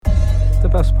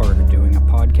best part of doing a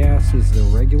podcast is the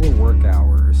regular work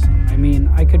hours. I mean,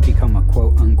 I could become a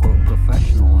quote-unquote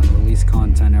professional and release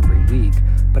content every week,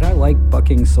 but I like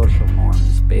bucking social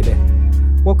norms, baby.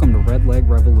 Welcome to Red Leg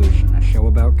Revolution, a show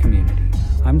about community.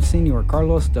 I'm Senor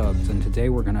Carlos Dubs, and today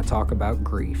we're going to talk about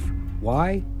grief.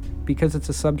 Why? Because it's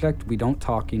a subject we don't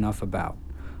talk enough about.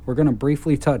 We're going to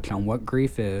briefly touch on what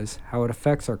grief is, how it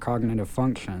affects our cognitive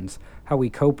functions, how we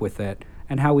cope with it,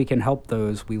 and how we can help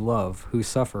those we love who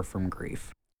suffer from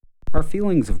grief. Our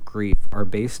feelings of grief are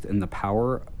based in the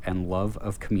power and love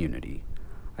of community.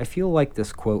 I feel like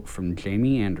this quote from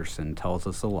Jamie Anderson tells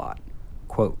us a lot.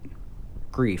 Quote,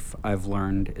 "Grief, I've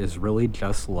learned, is really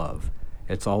just love.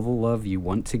 It's all the love you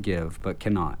want to give but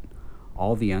cannot.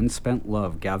 All the unspent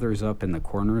love gathers up in the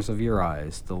corners of your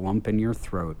eyes, the lump in your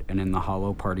throat, and in the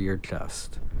hollow part of your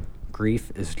chest.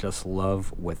 Grief is just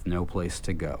love with no place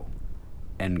to go."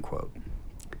 End quote.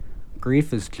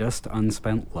 Grief is just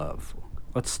unspent love.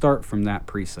 Let's start from that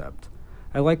precept.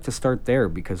 I like to start there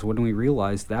because when we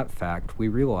realize that fact, we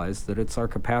realize that it's our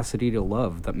capacity to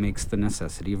love that makes the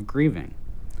necessity of grieving.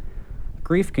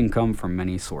 Grief can come from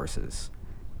many sources.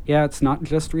 Yeah, it's not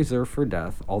just reserved for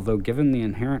death, although given the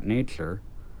inherent nature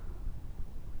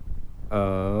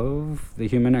of the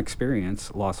human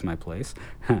experience, lost my place,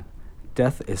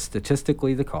 death is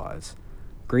statistically the cause.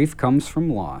 Grief comes from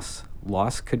loss.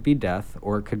 Loss could be death,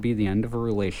 or it could be the end of a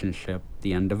relationship,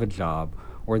 the end of a job,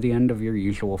 or the end of your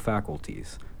usual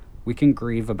faculties. We can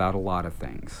grieve about a lot of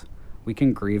things. We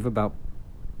can grieve about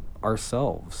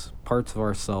ourselves, parts of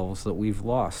ourselves that we've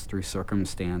lost through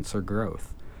circumstance or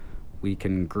growth. We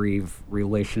can grieve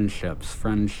relationships,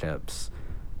 friendships.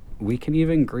 We can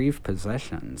even grieve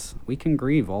possessions. We can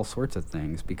grieve all sorts of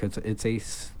things because it's a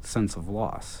sense of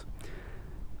loss.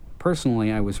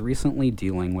 Personally, I was recently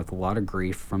dealing with a lot of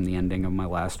grief from the ending of my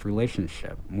last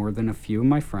relationship. More than a few of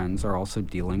my friends are also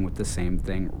dealing with the same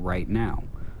thing right now.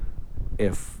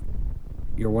 If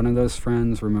you're one of those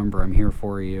friends, remember I'm here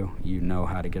for you. You know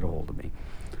how to get a hold of me.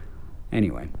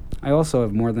 Anyway, I also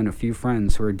have more than a few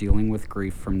friends who are dealing with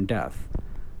grief from death.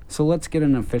 So let's get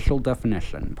an official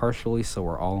definition, partially so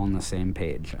we're all on the same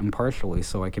page, and partially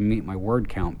so I can meet my word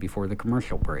count before the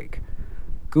commercial break.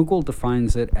 Google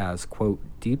defines it as, quote,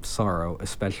 deep sorrow,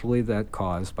 especially that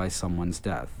caused by someone's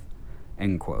death,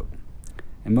 end quote.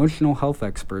 Emotional health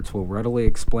experts will readily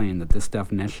explain that this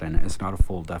definition is not a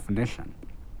full definition.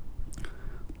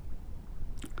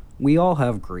 We all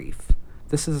have grief.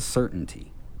 This is a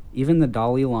certainty. Even the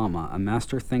Dalai Lama, a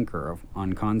master thinker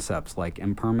on concepts like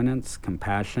impermanence,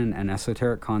 compassion, and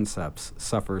esoteric concepts,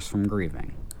 suffers from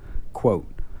grieving. Quote,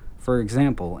 "For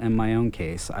example, in my own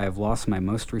case, I have lost my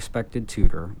most respected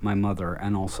tutor, my mother,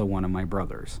 and also one of my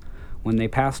brothers. When they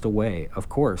passed away, of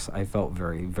course, I felt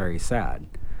very, very sad.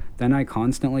 Then I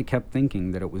constantly kept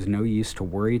thinking that it was no use to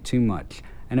worry too much,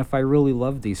 and if I really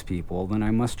loved these people, then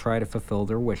I must try to fulfill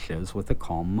their wishes with a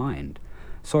calm mind.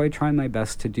 So I try my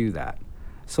best to do that.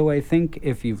 So I think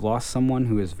if you've lost someone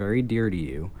who is very dear to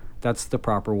you, that's the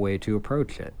proper way to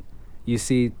approach it. You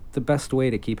see, the best way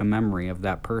to keep a memory of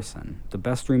that person, the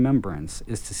best remembrance,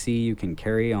 is to see you can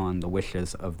carry on the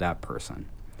wishes of that person."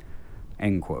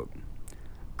 End quote.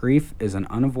 Grief is an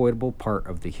unavoidable part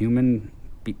of the human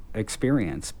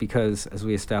experience because, as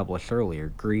we established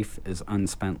earlier, grief is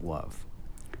unspent love.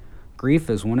 Grief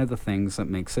is one of the things that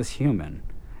makes us human.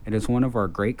 It is one of our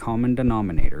great common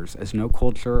denominators, as no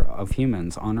culture of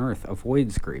humans on Earth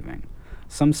avoids grieving.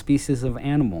 Some species of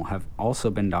animal have also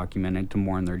been documented to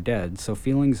mourn their dead, so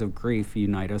feelings of grief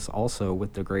unite us also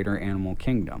with the greater animal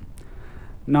kingdom.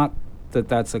 Not that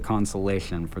that's a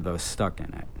consolation for those stuck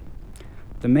in it.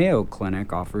 The Mayo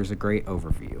Clinic offers a great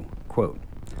overview. Quote,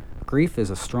 "Grief is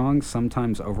a strong,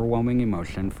 sometimes overwhelming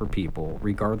emotion for people,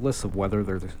 regardless of whether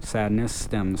their sadness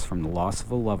stems from the loss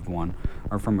of a loved one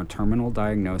or from a terminal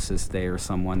diagnosis they or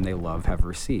someone they love have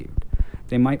received.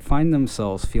 They might find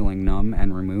themselves feeling numb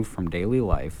and removed from daily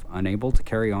life, unable to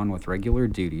carry on with regular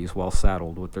duties while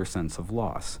saddled with their sense of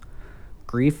loss.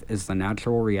 Grief is the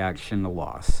natural reaction to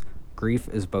loss. Grief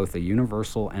is both a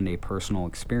universal and a personal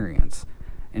experience.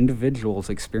 Individuals'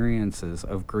 experiences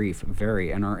of grief vary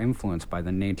and are influenced by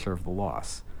the nature of the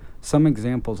loss. Some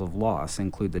examples of loss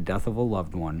include the death of a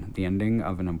loved one, the ending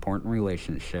of an important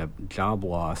relationship, job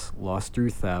loss, loss through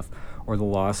theft, or the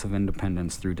loss of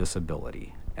independence through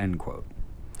disability." End quote.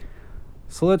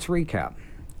 So let's recap.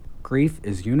 Grief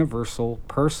is universal,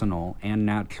 personal, and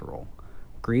natural.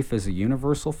 Grief is a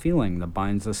universal feeling that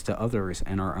binds us to others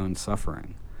and our own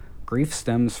suffering. Grief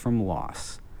stems from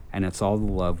loss, and it's all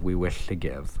the love we wish to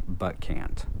give, but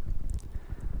can't.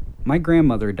 My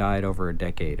grandmother died over a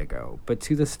decade ago, but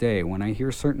to this day, when I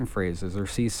hear certain phrases or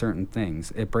see certain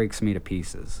things, it breaks me to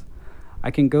pieces.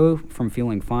 I can go from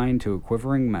feeling fine to a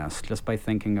quivering mess just by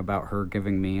thinking about her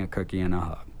giving me a cookie and a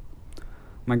hug.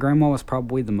 My grandma was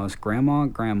probably the most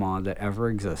grandma that ever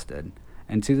existed,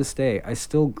 and to this day I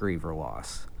still grieve her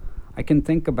loss. I can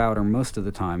think about her most of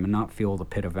the time and not feel the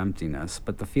pit of emptiness,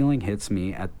 but the feeling hits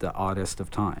me at the oddest of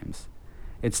times.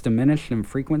 It's diminished in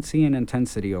frequency and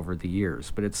intensity over the years,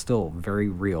 but it's still very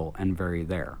real and very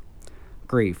there.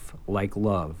 Grief, like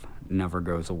love, never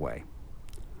goes away.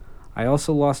 I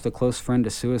also lost a close friend to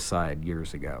suicide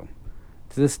years ago.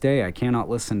 To this day, I cannot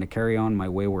listen to Carry On My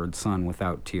Wayward Son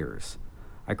without tears.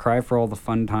 I cry for all the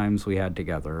fun times we had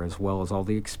together, as well as all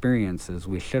the experiences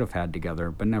we should have had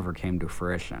together but never came to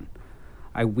fruition.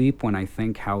 I weep when I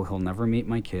think how he'll never meet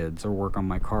my kids or work on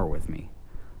my car with me.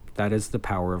 That is the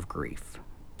power of grief.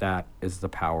 That is the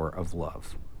power of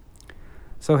love.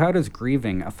 So how does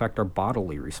grieving affect our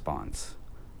bodily response?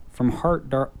 From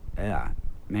heart.org.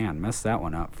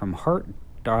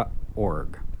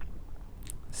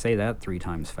 Say that 3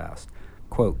 times fast.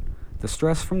 Quote, "The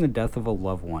stress from the death of a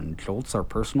loved one jolts our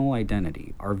personal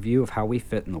identity, our view of how we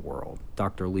fit in the world,"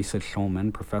 Dr. Lisa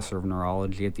Schulman, professor of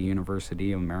neurology at the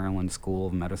University of Maryland School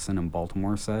of Medicine in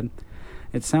Baltimore, said.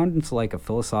 It sounds like a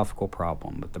philosophical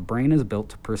problem, but the brain is built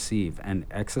to perceive an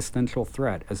existential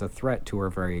threat as a threat to our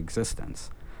very existence.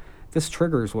 This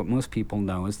triggers what most people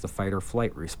know as the fight or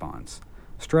flight response.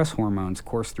 Stress hormones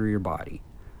course through your body.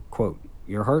 Quote,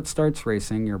 "Your heart starts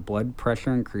racing, your blood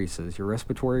pressure increases, your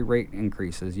respiratory rate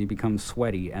increases, you become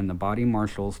sweaty, and the body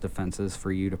marshals defenses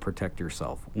for you to protect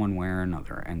yourself, one way or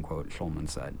another," end quote, Schulman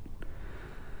said.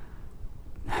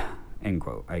 End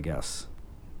quote, I guess.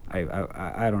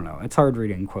 I don't know. It's hard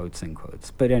reading quotes in quotes.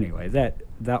 But anyway, that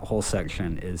whole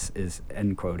section is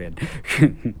end quoted.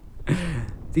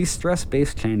 These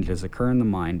stress-based changes occur in the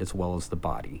mind as well as the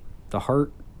body. The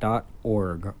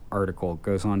Heart.org article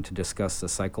goes on to discuss the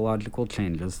psychological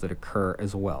changes that occur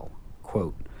as well.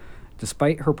 Quote,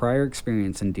 "Despite her prior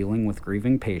experience in dealing with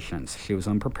grieving patients, she was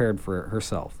unprepared for it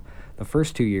herself. The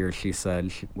first 2 years, she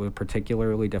said, were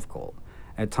particularly difficult.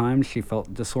 At times, she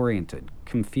felt disoriented,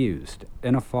 confused,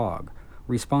 in a fog,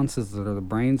 responses that are the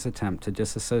brain's attempt to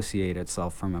disassociate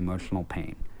itself from emotional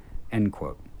pain." End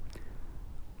quote.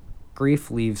 Grief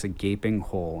leaves a gaping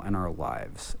hole in our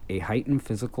lives, a heightened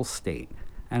physical state,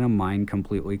 and a mind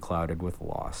completely clouded with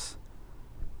loss.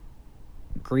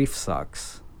 Grief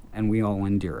sucks, and we all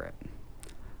endure it.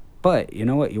 But you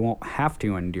know what you won't have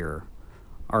to endure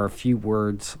are a few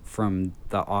words from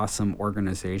the awesome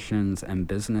organizations and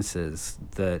businesses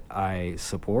that I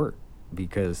support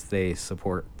because they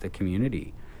support the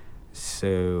community.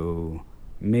 So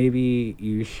maybe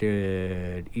you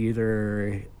should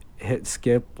either hit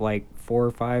skip like 4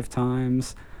 or 5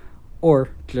 times or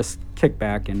just kick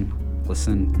back and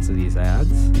listen to these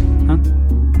ads.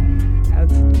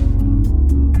 Ads?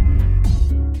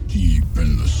 Deep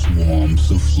in the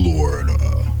swamps of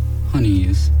Florida, Honey,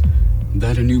 is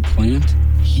that a new plant?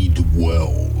 he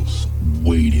dwells,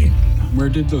 waiting Where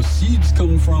did those seeds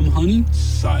come from, honey?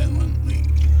 silently,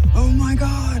 Oh my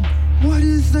god, what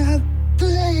is that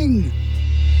thing?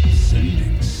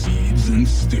 sending seeds and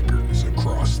stickers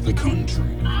across the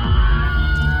country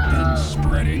and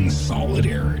spreading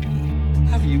solidarity.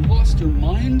 Have you lost your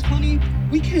mind, honey?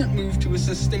 We can't move to a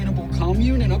sustainable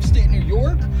commune in upstate New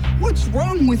York. What's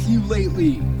wrong with you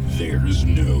lately? There's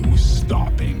no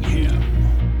stopping him.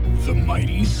 The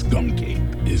mighty Skunk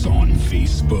Ape is on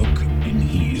Facebook and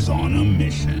he's on a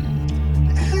mission.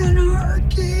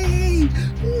 Anarchy!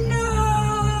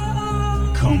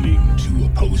 No! Coming to a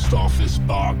post office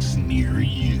box near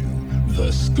you,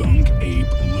 the Skunk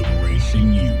Ape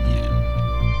Liberation Union.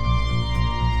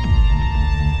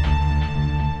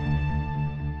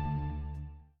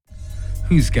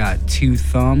 Who's got 2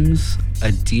 thumbs,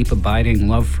 a deep abiding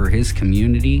love for his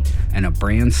community, and a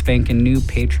brand spanking new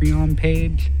Patreon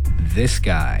page? This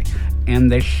guy.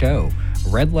 And this show,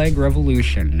 Red Leg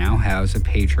Revolution, now has a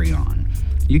Patreon.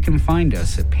 You can find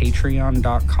us at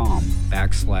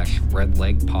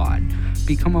patreon.com/redlegpod.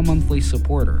 Become a monthly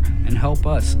supporter and help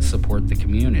us support the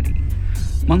community.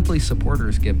 Monthly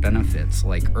supporters get benefits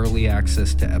like early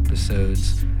access to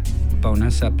episodes,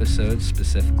 bonus episodes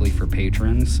specifically for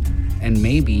patrons, and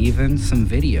maybe even some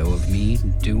video of me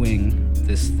doing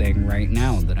this thing right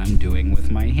now that I'm doing with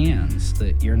my hands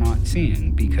that you're not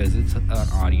seeing because it's an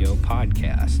audio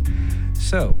podcast.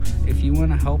 So, if you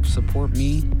want to help support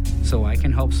me so I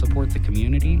can help support the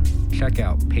community, check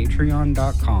out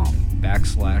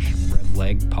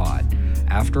patreon.com/redlegpod.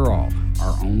 After all,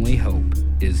 our only hope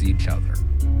is each other.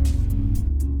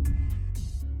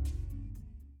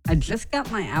 I just got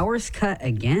my hours cut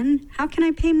again? How can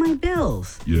I pay my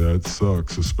bills? Yeah, it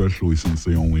sucks, especially since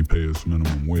they only pay us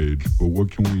minimum wage. But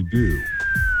what can we do?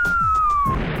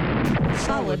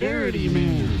 Solidarity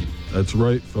Man. That's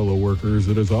right, fellow workers.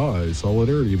 It is I,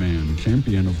 Solidarity Man,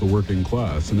 champion of the working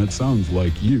class, and it sounds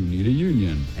like you need a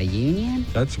union. A union?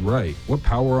 That's right. What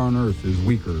power on earth is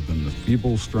weaker than the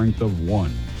feeble strength of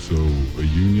one? So, a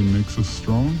union makes us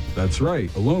strong? That's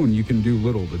right. Alone, you can do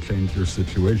little to change your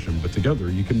situation, but together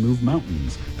you can move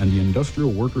mountains, and the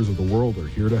industrial workers of the world are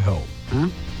here to help. Huh?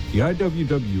 The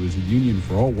IWW is a union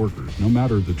for all workers, no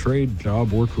matter the trade,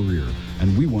 job, or career,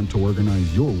 and we want to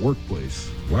organize your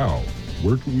workplace. Wow.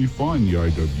 Where can we find the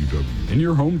IWW? In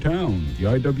your hometown. The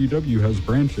IWW has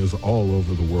branches all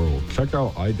over the world. Check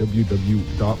out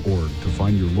IWW.org to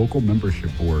find your local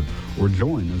membership board or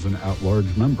join as an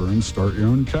at-large member and start your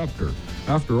own chapter.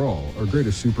 After all, our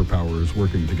greatest superpower is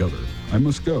working together. I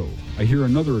must go. I hear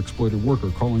another exploited worker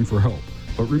calling for help.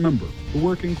 But remember, the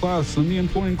working class and the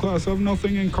employing class have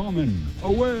nothing in common.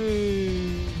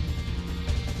 Away!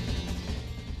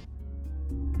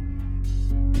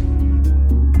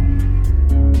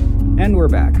 And we're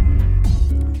back.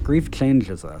 Grief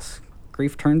changes us.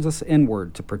 Grief turns us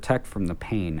inward to protect from the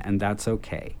pain, and that's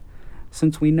okay.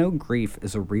 Since we know grief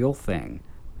is a real thing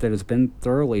that has been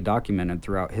thoroughly documented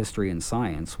throughout history and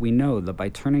science, we know that by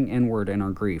turning inward in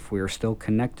our grief, we are still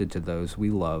connected to those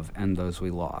we love and those we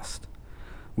lost.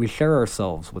 We share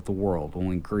ourselves with the world when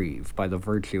we grieve by the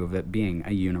virtue of it being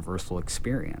a universal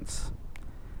experience.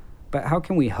 But how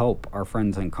can we help our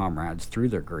friends and comrades through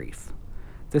their grief?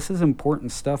 This is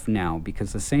important stuff now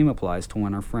because the same applies to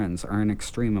when our friends are in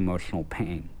extreme emotional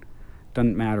pain.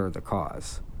 Doesn't matter the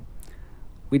cause.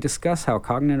 We discuss how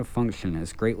cognitive function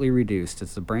is greatly reduced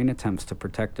as the brain attempts to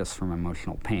protect us from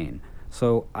emotional pain,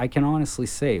 so I can honestly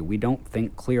say we don't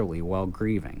think clearly while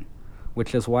grieving,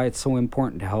 which is why it's so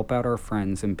important to help out our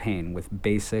friends in pain with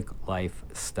basic life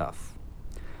stuff.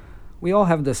 We all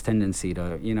have this tendency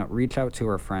to, reach out to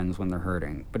our friends when they're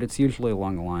hurting, but it's usually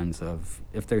along the lines of,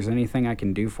 if there's anything I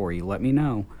can do for you, let me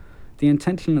know. The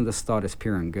intention of this thought is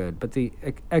pure and good, but the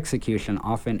execution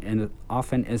often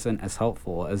isn't as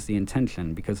helpful as the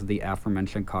intention because of the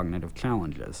aforementioned cognitive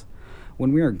challenges.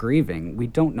 When we are grieving, we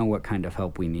don't know what kind of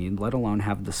help we need, let alone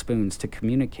have the spoons to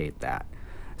communicate that.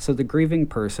 So the grieving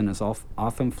person is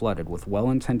often flooded with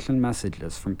well-intentioned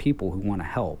messages from people who want to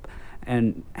help,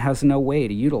 and has no way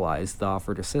to utilize the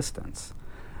offered assistance.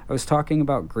 I was talking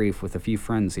about grief with a few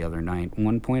friends the other night.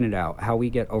 One pointed out how we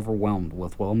get overwhelmed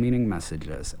with well-meaning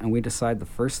messages, and we decide the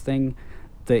first thing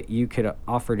that you could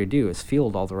offer to do is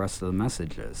field all the rest of the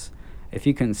messages. If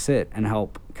you can sit and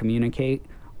help communicate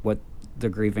what the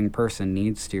grieving person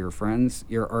needs to your friends,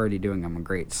 you're already doing them a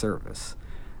great service.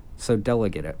 So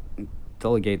delegate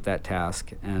that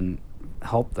task and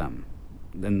help them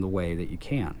in the way that you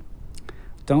can.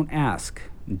 Don't ask,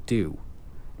 do.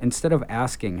 Instead of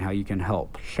asking how you can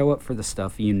help, show up for the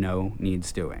stuff you know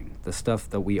needs doing, the stuff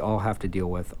that we all have to deal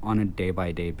with on a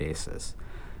day-by-day basis.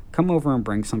 Come over and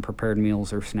bring some prepared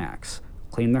meals or snacks.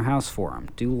 Clean their house for them,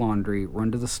 do laundry,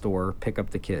 run to the store, pick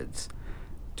up the kids.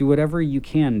 Do whatever you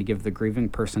can to give the grieving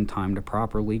person time to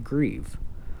properly grieve.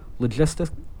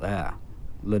 Logistical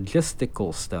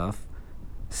stuff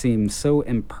seems so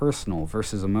impersonal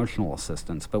versus emotional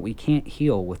assistance, but we can't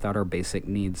heal without our basic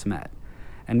needs met.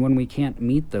 And when we can't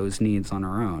meet those needs on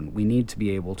our own, we need to be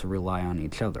able to rely on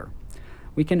each other.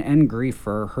 We can end grief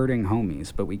for our hurting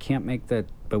homies, but we can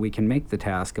make the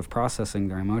task of processing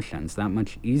their emotions that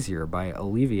much easier by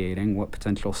alleviating what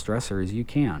potential stressors you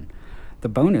can. The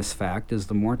bonus fact is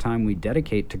the more time we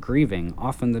dedicate to grieving,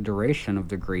 often the duration of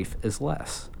the grief is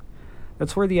less.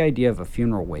 That's where the idea of a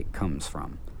funeral wake comes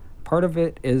from. Part of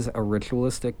it is a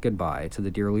ritualistic goodbye to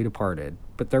the dearly departed,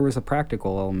 but there was a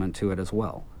practical element to it as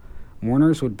well.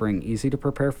 Mourners would bring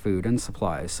easy-to-prepare food and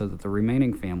supplies so that the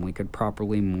remaining family could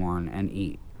properly mourn and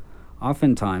eat.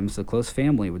 Oftentimes, the close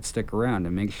family would stick around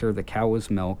and make sure the cow was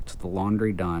milked, the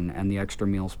laundry done, and the extra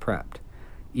meals prepped.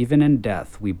 Even in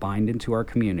death, we bind into our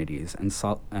communities and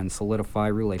solidify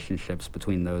relationships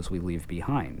between those we leave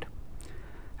behind.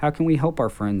 How can we help our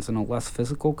friends in a less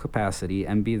physical capacity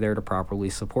and be there to properly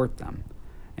support them?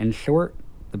 In short,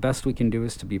 the best we can do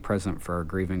is to be present for our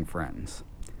grieving friends.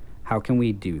 How can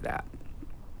we do that?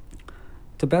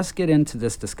 To best get into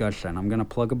this discussion, I'm going to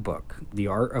plug a book, The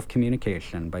Art of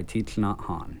Communication by Thich Nhat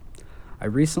Hanh. I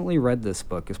recently read this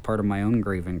book as part of my own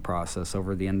grieving process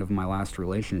over the end of my last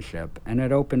relationship, and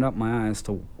it opened up my eyes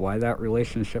to why that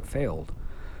relationship failed.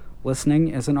 Listening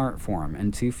is an art form,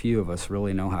 and too few of us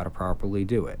really know how to properly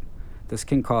do it. This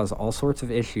can cause all sorts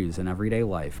of issues in everyday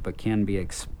life, but can be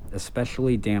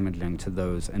especially damaging to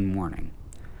those in mourning.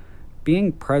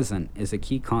 Being present is a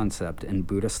key concept in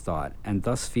Buddhist thought and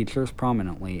thus features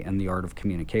prominently in the art of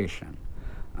communication.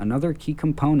 Another key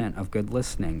component of good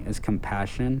listening is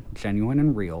compassion, genuine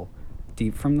and real,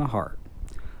 deep from the heart.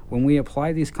 When we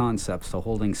apply these concepts to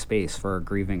holding space for our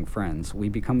grieving friends, we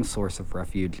become a source of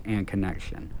refuge and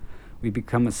connection. We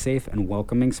become a safe and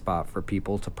welcoming spot for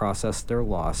people to process their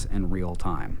loss in real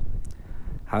time.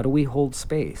 How do we hold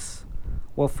space?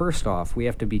 Well, first off, we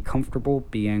have to be comfortable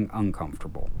being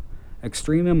uncomfortable.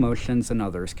 Extreme emotions in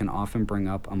others can often bring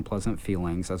up unpleasant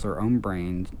feelings as our own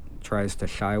brain tries to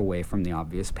shy away from the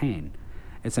obvious pain.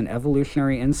 It's an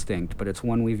evolutionary instinct, but it's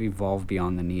one we've evolved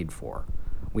beyond the need for.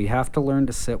 We have to learn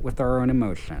to sit with our own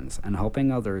emotions, and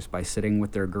helping others by sitting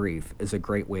with their grief is a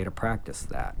great way to practice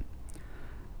that.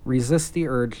 Resist the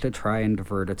urge to try and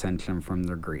divert attention from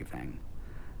their grieving.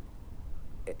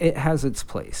 It has its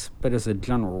place, but as a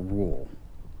general rule,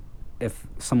 if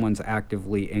someone's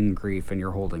actively in grief and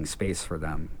you're holding space for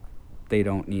them, they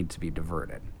don't need to be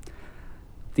diverted.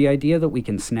 The idea that we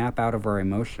can snap out of our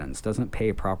emotions doesn't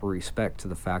pay proper respect to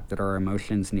the fact that our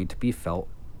emotions need to be felt,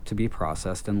 to be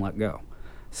processed, and let go.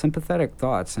 Sympathetic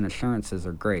thoughts and assurances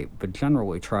are great, but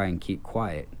generally try and keep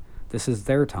quiet. This is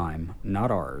their time,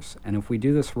 not ours, and if we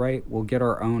do this right, we'll get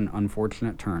our own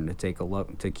unfortunate turn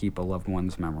to keep a loved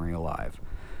one's memory alive.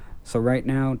 So right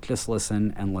now, just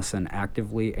listen, and listen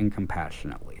actively and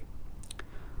compassionately.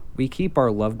 We keep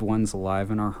our loved ones alive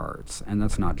in our hearts, and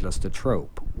that's not just a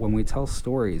trope. When we tell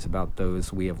stories about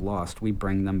those we have lost, we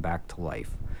bring them back to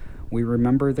life. We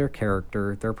remember their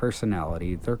character, their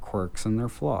personality, their quirks, and their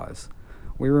flaws.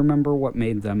 We remember what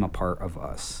made them a part of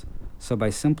us. So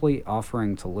by simply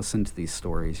offering to listen to these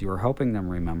stories, you are helping them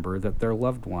remember that their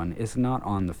loved one is not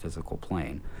on the physical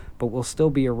plane, but will still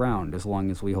be around as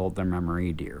long as we hold their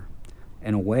memory dear.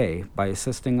 In a way, by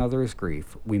assisting others'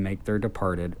 grief, we make their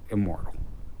departed immortal.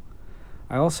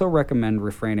 I also recommend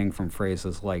refraining from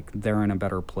phrases like, "they're in a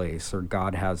better place," or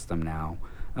 "God has them now,"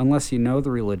 unless you know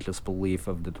the religious belief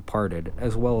of the departed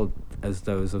as well as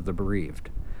those of the bereaved.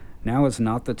 Now is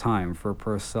not the time for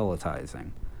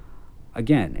proselytizing.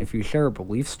 Again, if you share a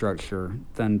belief structure,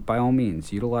 then by all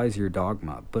means utilize your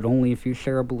dogma, but only if you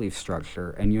share a belief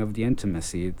structure and you have the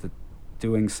intimacy that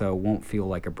doing so won't feel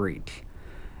like a breach.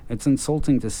 It's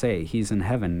insulting to say he's in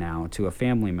heaven now to a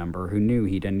family member who knew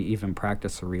he didn't even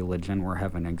practice a religion where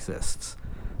heaven exists.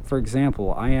 For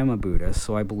example, I am a Buddhist,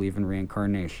 so I believe in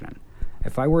reincarnation.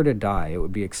 If I were to die, it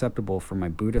would be acceptable for my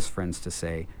Buddhist friends to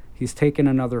say, "He's taken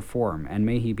another form, and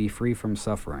may he be free from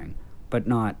suffering," but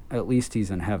not, "At least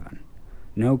he's in heaven."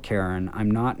 No, Karen, I'm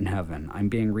not in heaven. I'm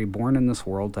being reborn in this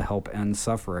world to help end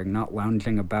suffering, not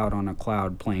lounging about on a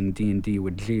cloud playing D&D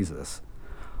with Jesus.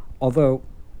 Although,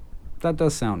 that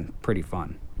does sound pretty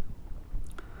fun.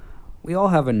 We all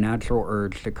have a natural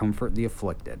urge to comfort the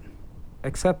afflicted.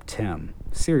 Except Tim.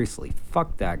 Seriously,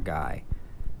 fuck that guy.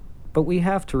 But we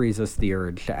have to resist the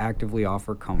urge to actively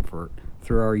offer comfort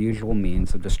through our usual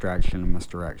means of distraction and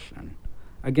misdirection.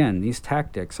 Again, these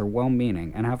tactics are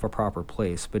well-meaning and have a proper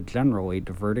place, but generally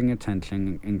diverting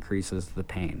attention increases the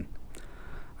pain.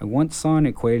 I once saw an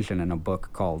equation in a book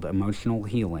called Emotional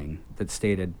Healing that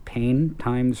stated pain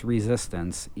times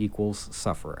resistance equals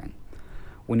suffering.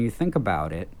 When you think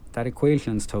about it, that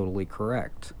equation's totally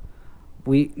correct.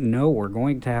 We know we're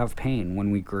going to have pain when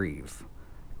we grieve,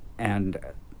 and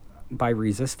by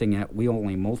resisting it, we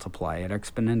only multiply it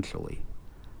exponentially.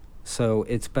 So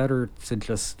it's better to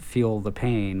just feel the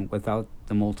pain without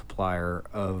the multiplier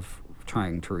of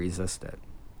trying to resist it.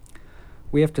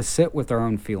 We have to sit with our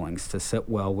own feelings to sit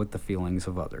well with the feelings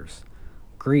of others.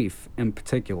 Grief, in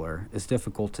particular, is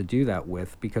difficult to do that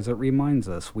with because it reminds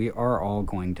us we are all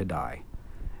going to die.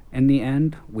 In the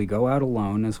end, we go out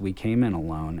alone as we came in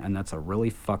alone, and that's a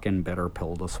really fucking bitter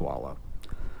pill to swallow.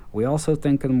 We also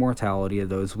think of the mortality of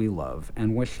those we love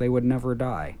and wish they would never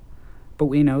die. But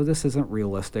we know this isn't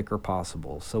realistic or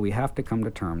possible, so we have to come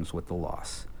to terms with the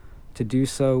loss. To do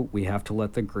so, we have to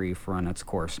let the grief run its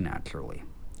course naturally.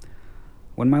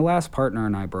 When my last partner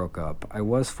and I broke up, I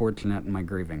was fortunate in my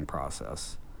grieving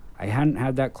process. I hadn't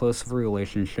had that close of a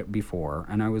relationship before,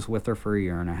 and I was with her for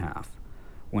 1.5 years.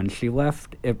 When she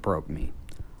left, it broke me.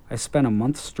 I spent a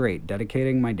month straight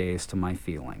dedicating my days to my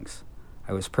feelings.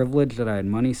 I was privileged that I had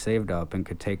money saved up and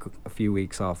could take a few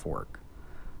weeks off work.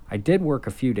 I did work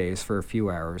a few days for a few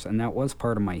hours, and that was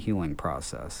part of my healing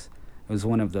process. It was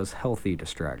one of those healthy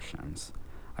distractions.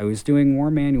 I was doing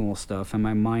more manual stuff, and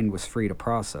my mind was free to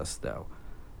process, though.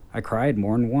 I cried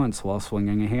more than once while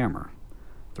swinging a hammer.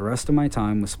 The rest of my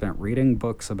time was spent reading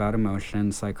books about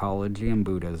emotion, psychology, and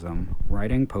Buddhism,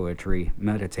 writing poetry,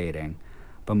 meditating,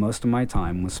 but most of my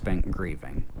time was spent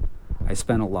grieving. I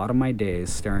spent a lot of my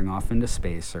days staring off into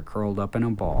space or curled up in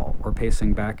a ball or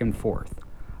pacing back and forth.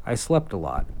 I slept a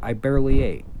lot. I barely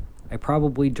ate. I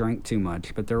probably drank too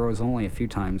much, but there was only a few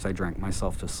times I drank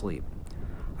myself to sleep.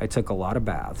 I took a lot of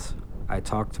baths. I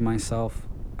talked to myself.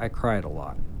 I cried a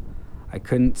lot. I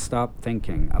couldn't stop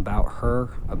thinking about her,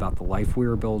 about the life we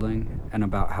were building, and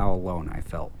about how alone I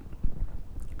felt.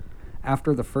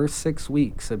 After the first 6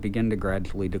 weeks, it began to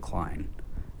gradually decline.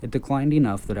 It declined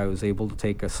enough that I was able to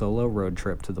take a solo road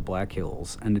trip to the Black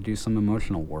Hills and to do some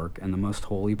emotional work in the most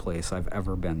holy place I've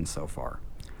ever been so far.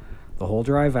 The whole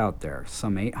drive out there,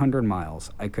 some 800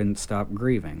 miles, I couldn't stop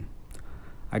grieving.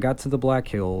 I got to the Black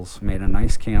Hills, made a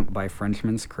nice camp by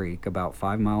Frenchman's Creek, about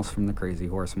 5 miles from the Crazy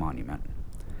Horse Monument.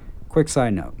 Quick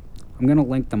side note, I'm going to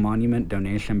link the monument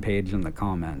donation page in the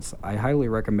comments. I highly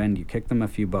recommend you kick them a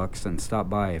few bucks and stop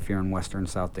by if you're in western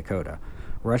South Dakota.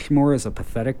 Rushmore is a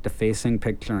pathetic, defacing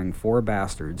picturing 4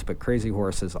 bastards, but Crazy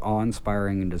Horse is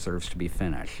awe-inspiring and deserves to be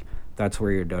finished. That's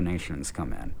where your donations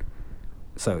come in.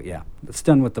 So yeah, it's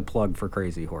done with the plug for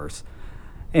Crazy Horse.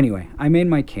 Anyway, I made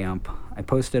my camp. I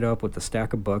posted up with a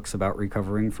stack of books about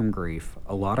recovering from grief,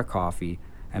 a lot of coffee,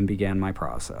 and began my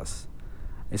process.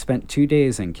 I spent 2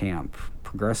 days in camp,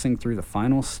 progressing through the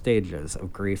final stages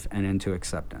of grief and into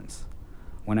acceptance.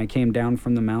 When I came down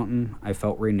from the mountain, I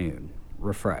felt renewed,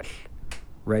 refreshed,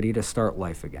 ready to start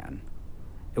life again.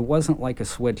 It wasn't like a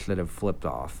switch that had flipped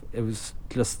off. It was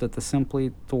just that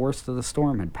the worst of the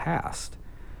storm had passed.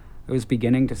 I was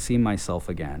beginning to see myself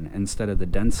again, instead of the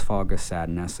dense fog of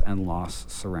sadness and loss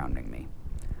surrounding me.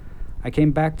 I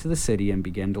came back to the city and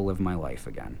began to live my life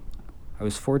again. I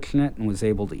was fortunate and was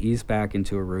able to ease back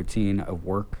into a routine of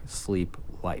work, sleep,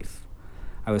 life.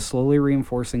 I was slowly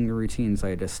reinforcing the routines I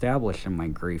had established in my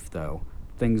grief, though,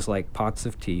 things like pots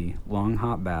of tea, long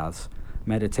hot baths,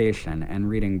 meditation, and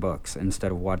reading books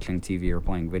instead of watching TV or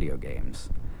playing video games.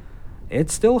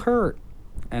 It still hurt,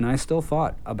 and I still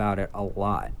thought about it a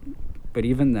lot, but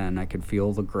even then I could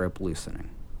feel the grip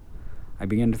loosening. I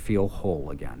began to feel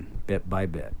whole again, bit by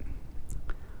bit.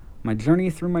 My journey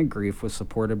through my grief was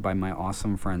supported by my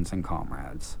awesome friends and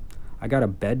comrades. I got a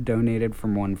bed donated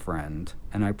from one friend,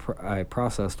 and I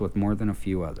processed with more than a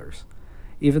few others.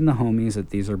 Even the homies at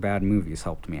These Are Bad Movies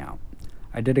helped me out.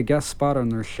 I did a guest spot on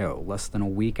their show less than a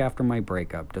week after my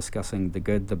breakup, discussing the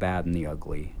good, the bad, and the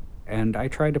ugly, and I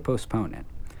tried to postpone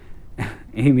it.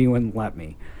 Amy wouldn't let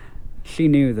me. She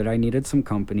knew that I needed some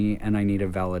company and I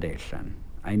needed validation.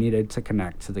 I needed to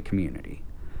connect to the community.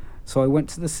 So I went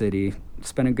to the city,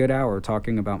 spent a good hour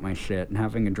talking about my shit and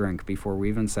having a drink before we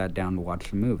even sat down to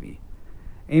watch the movie.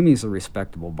 Amy's a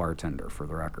respectable bartender, for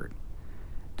the record.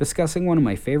 Discussing one of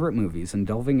my favorite movies and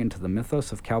delving into the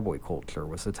mythos of cowboy culture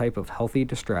was the type of healthy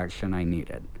distraction I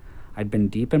needed. I'd been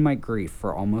deep in my grief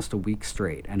for almost a week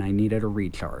straight, and I needed a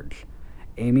recharge.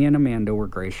 Amy and Amanda were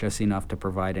gracious enough to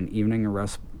provide an evening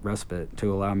respite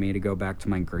to allow me to go back to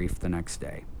my grief the next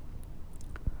day.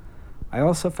 I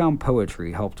also found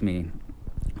poetry helped me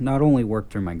not only work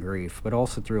through my grief, but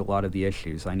also through a lot of the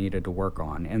issues I needed to work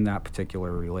on in that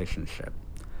particular relationship.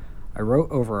 I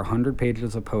wrote over 100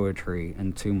 pages of poetry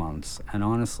in 2 months, and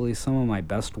honestly, some of my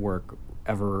best work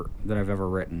that I've ever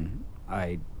written,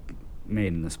 I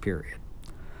made in this period.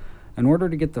 In order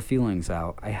to get the feelings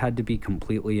out, I had to be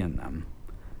completely in them.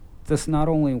 This not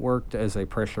only worked as a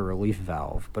pressure relief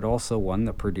valve, but also one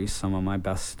that produced some of my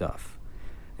best stuff.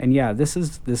 And yeah, this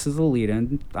is a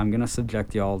lead-in. I'm going to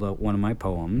subject y'all to one of my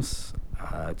poems.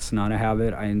 It's not a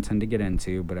habit I intend to get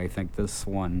into, but I think this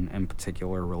one in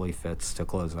particular really fits to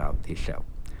close out the show.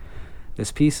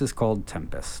 This piece is called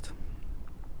Tempest.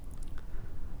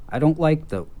 I don't like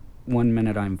the 1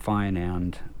 minute I'm fine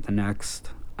and the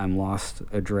next I'm lost,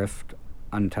 adrift,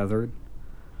 untethered.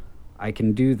 I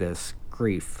can do this,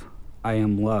 grief. I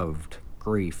am loved,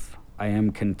 grief. I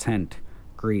am content,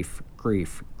 grief,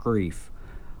 grief, grief.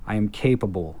 I am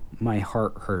capable, my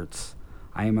heart hurts.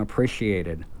 I am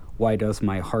appreciated, why does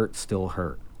my heart still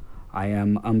hurt? I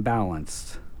am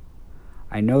unbalanced.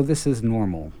 I know this is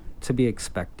normal, to be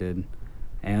expected,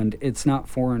 and it's not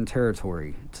foreign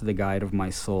territory to the guide of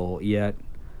my soul, yet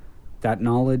that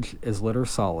knowledge is litter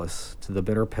solace to the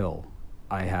bitter pill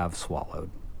I have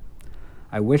swallowed.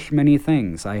 I wish many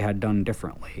things I had done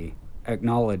differently,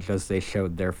 acknowledged as they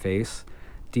showed their face,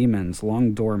 demons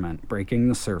long dormant breaking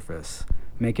the surface,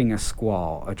 making a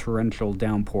squall, a torrential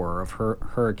downpour of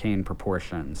hurricane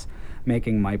proportions,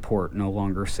 making my port no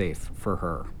longer safe for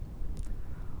her.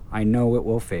 I know it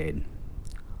will fade.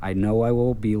 I know I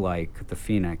will be like the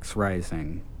phoenix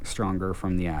rising, stronger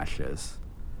from the ashes.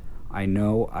 I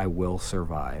know I will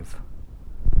survive.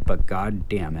 But God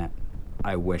damn it,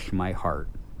 I wish my heart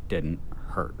didn't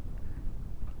hurt.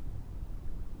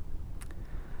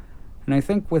 And I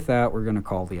think with that, we're going to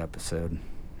call the episode.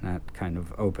 That kind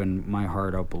of opened my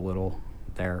heart up a little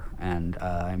there, and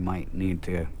I might need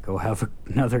to go have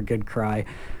another good cry.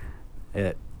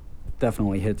 It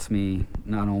definitely hits me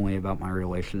not only about my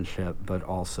relationship, but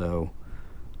also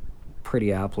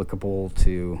pretty applicable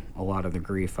to a lot of the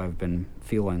grief I've been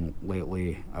feeling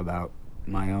lately about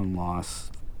my own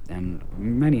loss and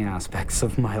many aspects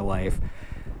of my life.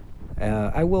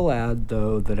 I will add,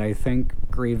 though, that I think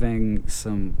grieving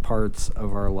some parts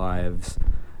of our lives,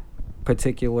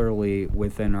 particularly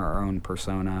within our own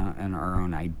persona and our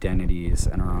own identities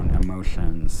and our own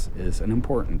emotions, is an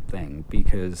important thing,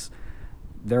 because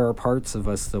there are parts of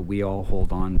us that we all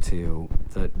hold on to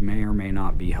that may or may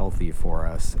not be healthy for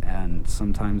us, and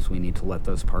sometimes we need to let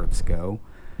those parts go.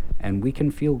 And we can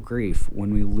feel grief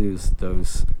when we lose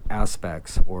those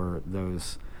aspects or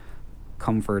those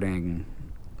comforting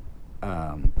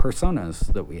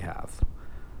personas that we have.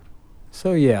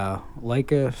 So yeah,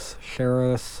 like us,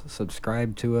 share us,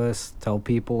 subscribe to us, tell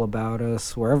people about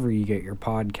us, wherever you get your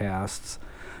podcasts.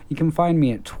 You can find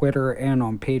me at Twitter and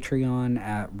on Patreon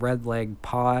at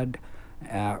RedLegPod,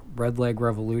 at Redleg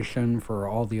Revolution for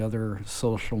all the other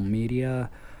social media.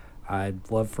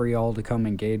 I'd love for y'all to come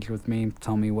engage with me,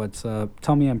 tell me what's up,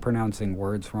 tell me I'm pronouncing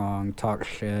words wrong, talk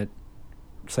shit,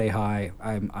 say hi.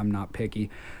 I'm not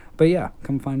picky. But yeah,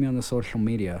 come find me on the social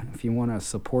media. If you want to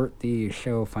support the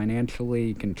show financially,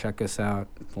 you can check us out,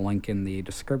 the link in the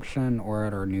description, or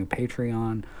at our new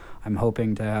Patreon. I'm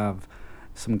hoping to have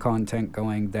some content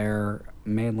going there.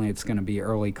 Mainly it's going to be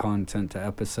early content to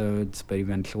episodes, but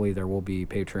eventually there will be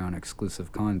Patreon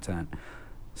exclusive content.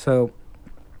 So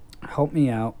help me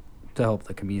out to help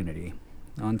the community.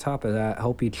 On top of that,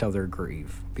 help each other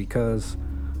grieve, because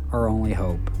our only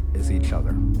hope is each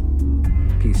other.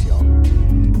 Peace, y'all.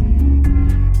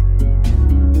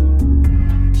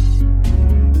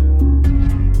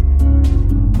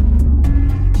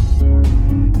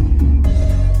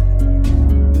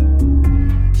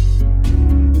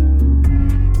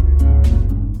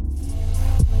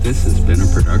 This has been a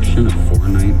production of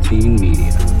 419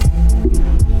 Media.